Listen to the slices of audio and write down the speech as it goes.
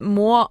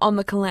more on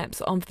the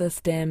collapse of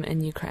this dam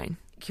in Ukraine.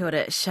 Kia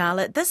ora,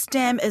 Charlotte. This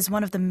dam is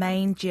one of the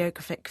main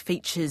geographic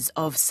features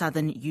of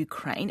southern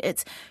Ukraine.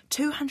 It's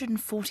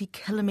 240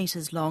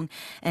 kilometres long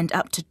and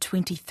up to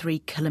 23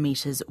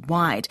 kilometres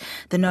wide.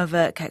 The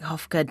Nova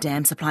Kak-hov-ka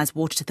dam supplies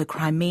water to the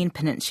Crimean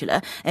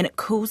peninsula and it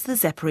cools the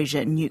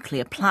Zaporizhzhia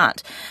nuclear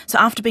plant. So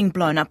after being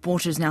blown up,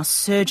 water is now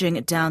surging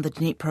down the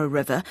Dnipro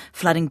river,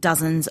 flooding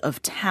dozens of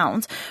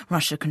towns.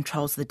 Russia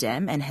controls the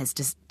dam and has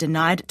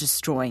denied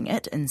destroying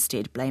it,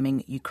 instead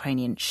blaming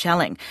Ukrainian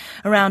shelling.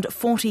 Around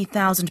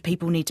 40,000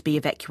 people need to be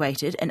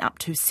evacuated and up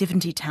to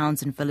 70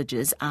 towns and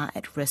villages are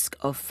at risk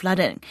of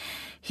flooding.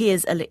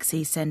 Here's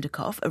Alexei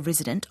Sandukov, a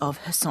resident of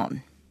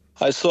Kherson.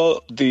 I saw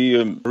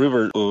the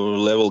river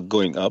level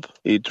going up.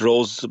 It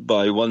rose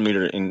by 1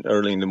 meter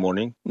early in the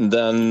morning.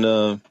 Then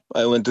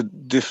I went to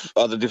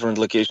other different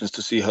locations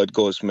to see how it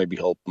goes, maybe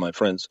help my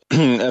friends.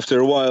 After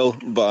a while,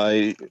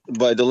 by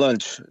the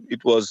lunch,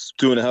 it was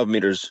 2.5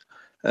 meters.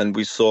 And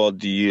we saw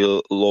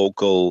the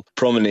local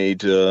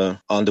promenade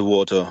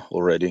underwater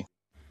already.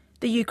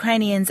 The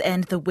Ukrainians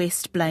and the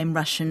West blame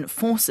Russian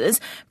forces.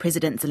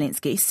 President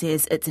Zelensky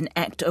says it's an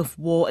act of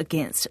war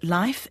against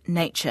life,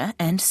 nature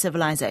and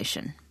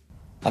civilization.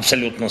 It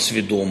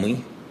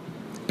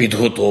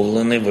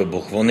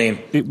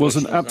was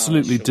an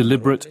absolutely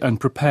deliberate and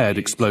prepared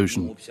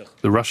explosion.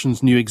 The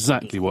Russians knew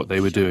exactly what they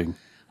were doing.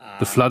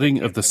 The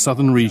flooding of the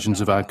southern regions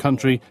of our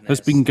country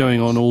has been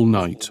going on all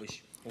night.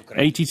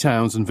 80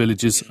 towns and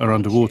villages are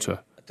underwater.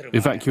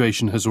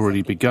 Evacuation has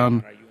already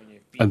begun.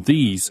 And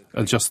these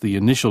are just the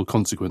initial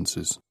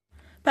consequences.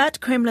 But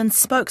Kremlin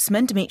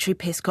spokesman Dmitry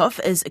Peskov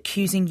is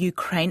accusing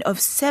Ukraine of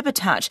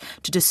sabotage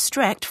to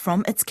distract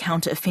from its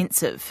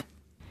counter-offensive.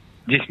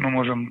 We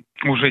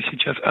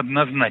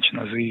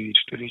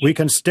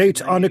can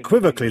state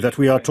unequivocally that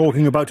we are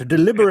talking about a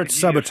deliberate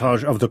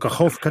sabotage of the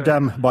Kak-hov-ka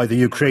dam by the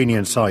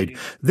Ukrainian side.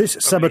 This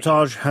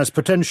sabotage has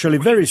potentially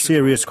very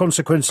serious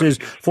consequences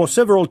for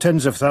several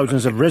tens of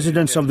thousands of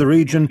residents of the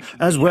region,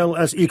 as well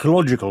as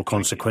ecological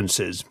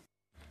consequences.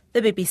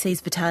 The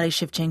BBC's Vitaly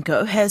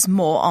Shevchenko has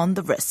more on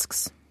the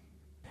risks.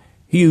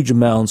 Huge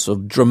amounts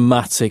of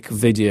dramatic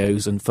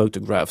videos and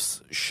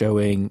photographs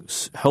showing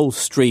whole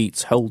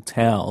streets, whole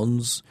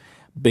towns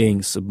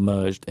being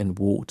submerged in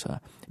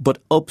water. But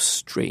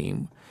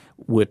upstream,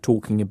 we're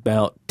talking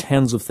about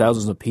tens of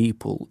thousands of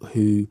people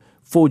who,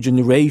 for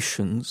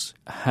generations,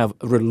 have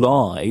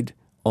relied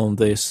on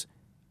this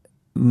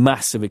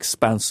massive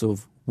expanse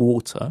of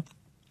water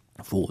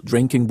for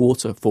drinking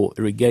water, for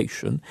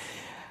irrigation,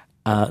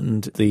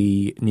 and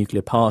the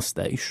nuclear power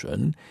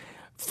station.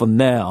 For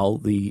now,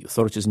 the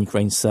authorities in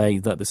Ukraine say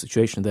that the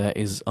situation there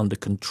is under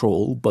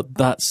control, but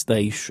that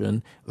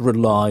station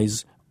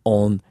relies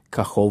on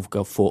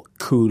Kak-hov-ka for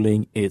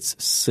cooling its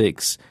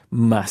 6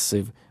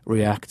 massive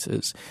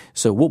reactors.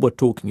 So what we're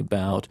talking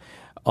about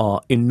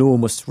are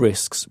enormous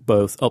risks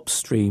both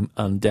upstream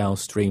and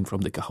downstream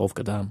from the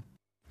Kak-hov-ka dam.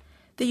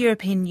 The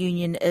European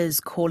Union is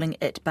calling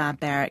it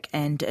barbaric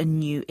and a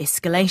new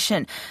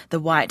escalation. The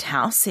White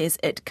House says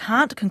it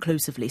can't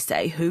conclusively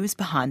say who's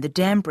behind the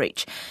dam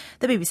breach.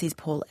 The BBC's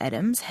Paul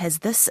Adams has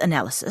this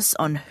analysis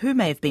on who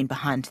may have been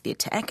behind the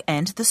attack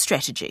and the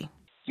strategy.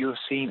 You're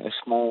seeing a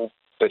small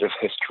bit of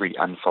history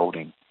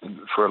unfolding.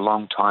 For a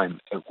long time,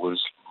 it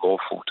was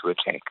lawful to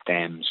attack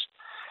dams.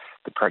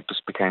 The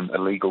practice became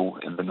illegal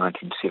in the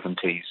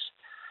 1970s,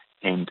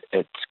 and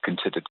it's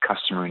considered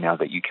customary now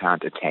that you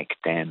can't attack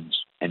dams,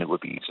 and it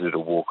would be considered a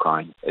war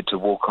crime. It's a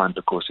war crime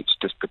because it's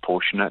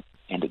disproportionate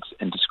and it's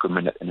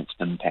indiscriminate in its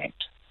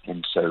impact.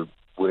 And so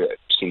we're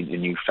seeing a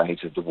new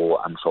phase of the war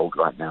unfold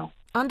right now.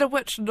 Under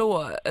which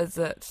law is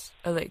it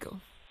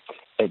illegal?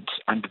 It's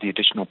under the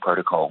additional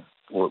protocol,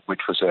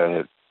 which was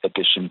an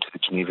addition to the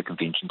Geneva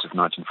Conventions of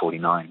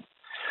 1949.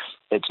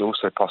 It's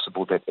also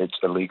possible that it's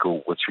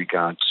illegal with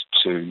regards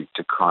to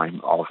the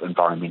crime of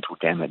environmental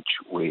damage,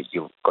 where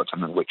you've got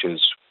something which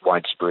is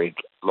widespread,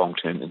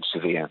 long-term and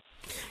severe.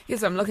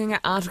 Yes, I'm looking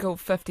at Article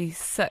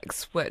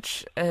 56,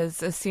 which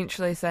is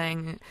essentially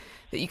saying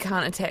that you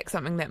can't attack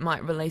something that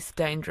might release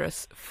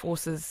dangerous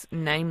forces,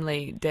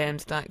 namely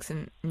dams, dikes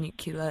and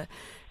nuclear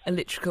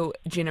electrical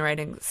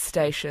generating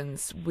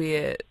stations,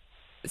 where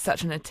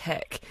such an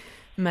attack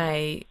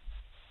may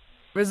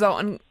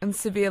result in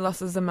severe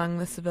losses among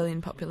the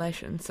civilian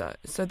population. So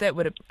that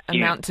would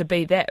amount to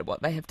be that,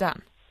 what they have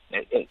done.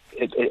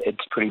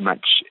 It's pretty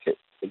much...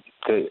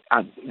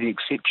 The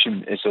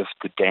exception is if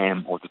the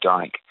dam or the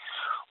dike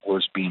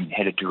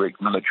had a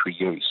direct military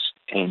use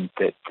and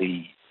that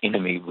the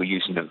enemy were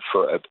using it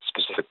for a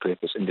specific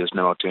purpose and there's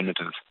no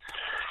alternative.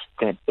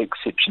 That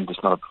exception does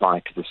not apply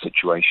to the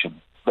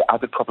situation. The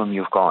other problem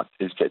you've got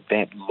is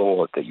that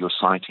law that you're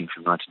citing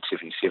from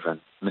 1977,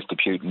 Mr.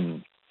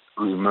 Putin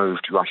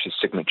removed Russia's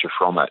signature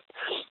from it,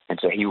 and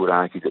so he would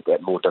argue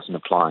that law doesn't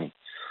apply.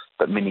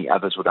 But many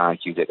others would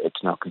argue that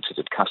it's now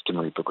considered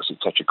customary because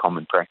it's such a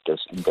common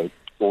practice, and that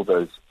all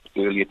those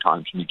earlier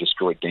times when you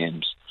destroyed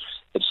dams,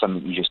 it's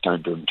something you just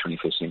don't do in the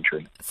 21st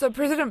century. So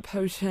President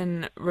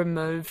Putin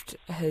removed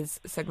his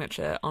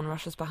signature on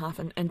Russia's behalf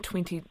in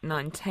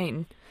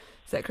 2019.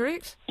 Is that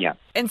correct? Yeah.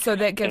 And so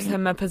that gives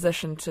him a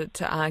position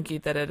to argue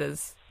that it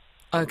is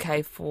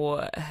okay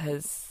for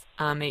his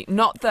army.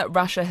 Not that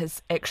Russia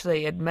has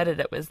actually admitted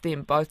it was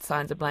them. Both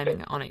sides are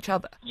blaming it on each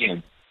other. Yeah,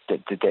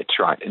 that's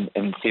right.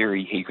 In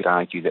theory, he could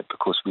argue that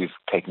because we've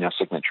taken our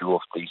signature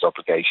off these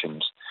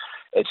obligations,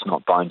 it's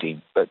not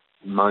binding. But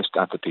most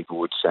other people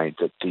would say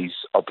that these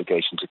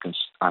obligations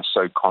are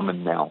so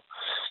common now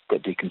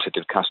that they're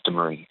considered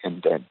customary,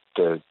 and that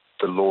the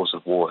laws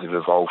of war have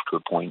evolved to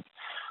a point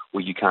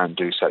where you can't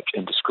do such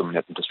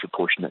indiscriminate and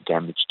disproportionate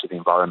damage to the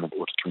environment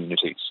or to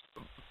communities.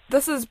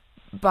 This is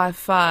by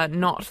far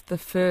not the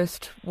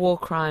first war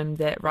crime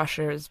that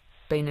Russia has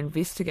been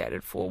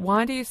investigated for.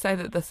 Why do you say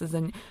that this is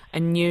a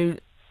new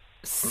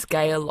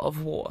scale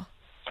of war?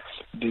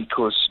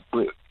 Because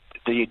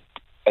the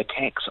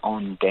attacks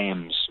on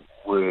dams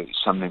were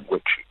something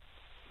which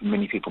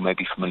many people may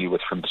be familiar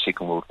with from the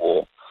Second World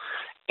War,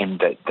 and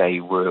that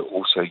they were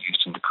also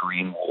used in the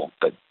Korean War,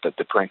 but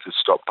the practice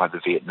stopped by the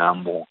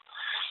Vietnam War.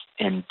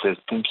 And the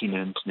thinking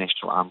in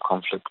international armed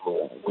conflict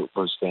law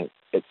was that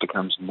it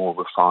becomes more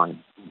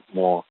refined,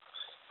 more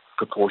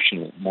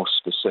proportionate, more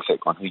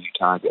specific on who you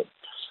target.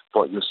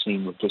 What you're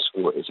seeing with this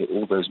war is that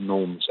all those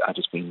norms are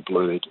just being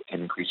blurred,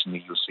 and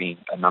increasingly you're seeing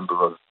a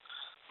number of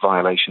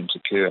violations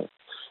occur.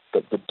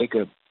 But the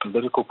bigger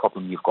political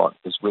problem you've got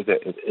is whether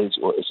it is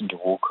or isn't a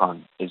war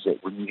crime, is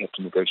that when you have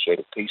to negotiate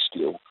a peace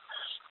deal,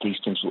 these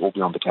things will all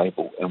be on the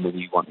table, and whether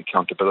you want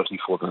accountability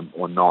for them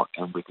or not,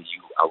 and whether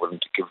you are willing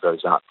to give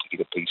those up to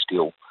get a peace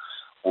deal,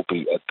 will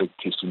be a big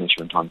testing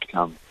issue in time to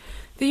come.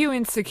 The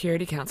UN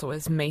Security Council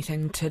is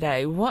meeting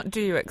today. What do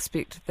you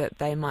expect that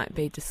they might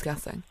be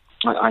discussing?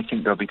 I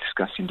think they'll be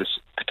discussing this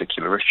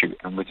particular issue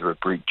and whether a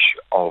breach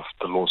of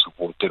the laws of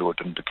war did or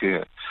didn't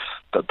occur.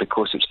 But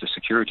because it's the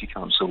Security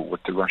Council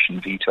with the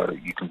Russian veto,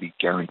 you can be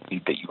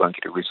guaranteed that you won't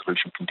get a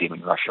resolution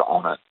condemning Russia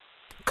on it.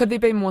 Could there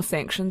be more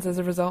sanctions as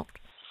a result?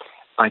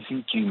 I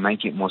think you may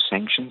get more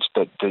sanctions,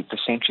 but the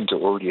sanctions are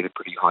already at a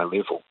pretty high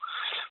level.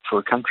 For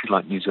a country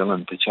like New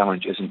Zealand, the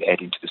challenge isn't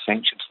adding to the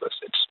sanctions list,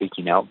 it's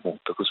speaking out more,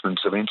 because when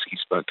Zelensky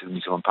spoke to the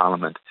New Zealand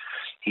Parliament,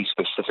 he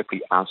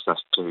specifically asked us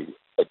to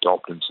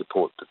adopt and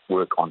support the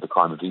work on the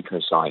Crimean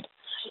ecocide,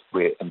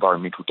 where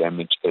environmental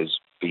damage is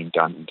being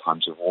done in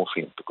times of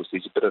warfare, because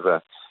there's a bit of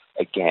a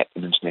gap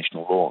in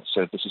international law.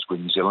 So this is where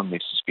New Zealand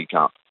needs to speak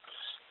up,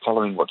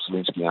 following what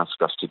Zelensky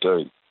asked us to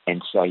do,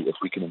 and say if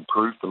we can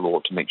improve the law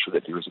to make sure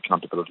that there is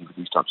accountability for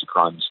these types of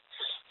crimes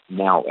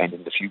now and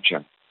in the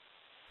future.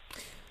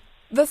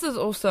 This has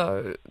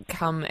also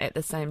come at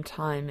the same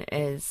time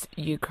as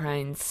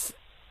Ukraine's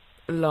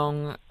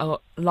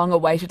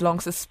long-awaited,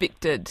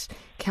 long-suspected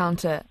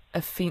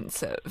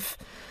counter-offensive.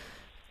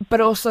 But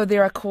also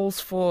there are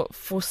calls for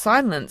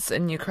silence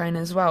in Ukraine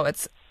as well.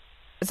 It's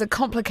a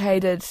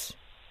complicated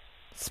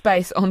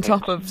space on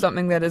top of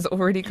something that is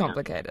already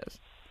complicated.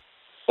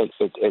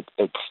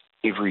 It's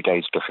every day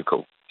is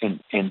difficult.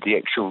 And the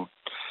actual,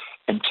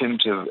 in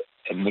terms of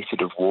a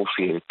method of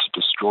warfare to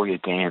destroy a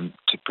dam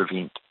to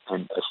prevent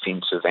an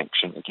offensive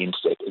action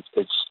against it,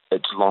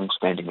 it's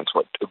long-standing. It's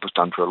what it was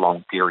done for a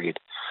long period,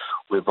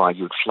 whereby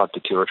you would flood the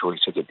territory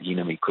so that the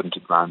enemy couldn't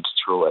advance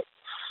through it.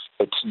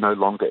 It's no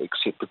longer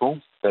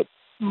acceptable, but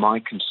my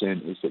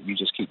concern is that you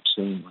just keep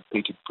seeing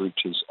repeated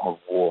breaches of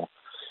war,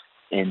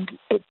 and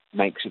it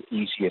makes it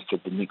easier for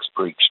the next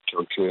breach to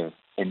occur.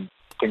 And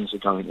things are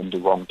going in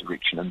the wrong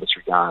direction in this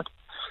regard,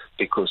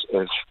 because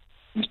if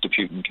Mr.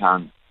 Putin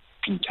can't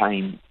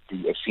contain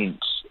the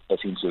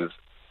offensive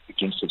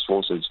against his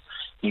forces,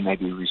 he may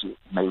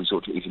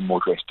resort to even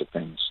more drastic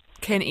things.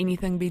 Can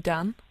anything be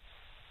done?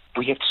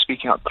 We have to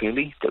speak out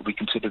clearly that we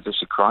consider this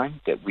a crime,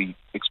 that we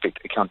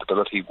expect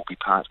accountability will be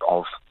part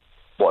of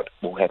what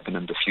will happen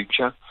in the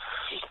future.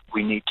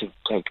 We need to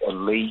take a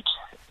lead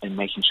in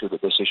making sure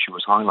that this issue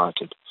is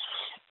highlighted,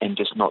 and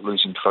just not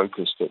losing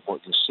focus that what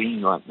you're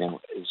seeing right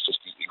now is just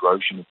the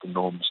erosion of the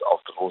norms of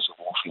the laws of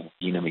warfare.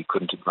 The enemy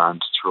couldn't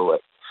advance through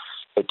it.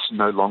 It's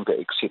no longer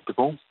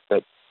acceptable,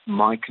 but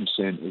my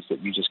concern is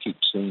that you just keep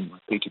seeing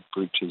repeated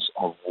breaches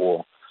of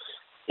war,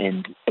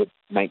 and it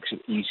makes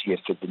it easier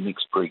for the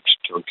next breach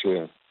to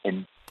occur.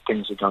 And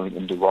things are going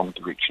in the wrong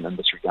direction in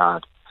this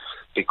regard,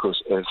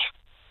 because if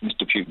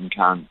Mr. Putin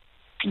can't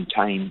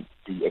contain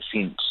the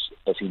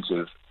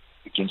offensive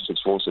against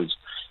his forces,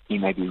 he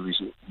may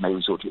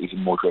resort to even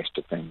more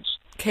drastic things.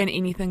 Can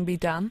anything be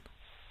done?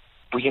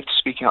 We have to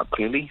speak out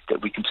clearly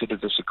that we consider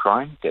this a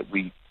crime, that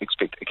we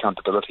expect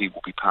accountability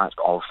will be part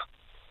of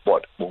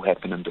what will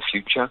happen in the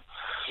future.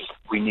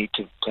 We need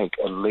to take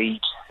a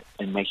lead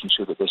in making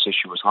sure that this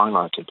issue is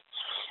highlighted,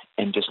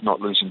 and just not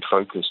losing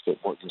focus that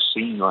what you're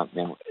seeing right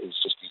now is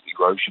just the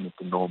erosion of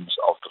the norms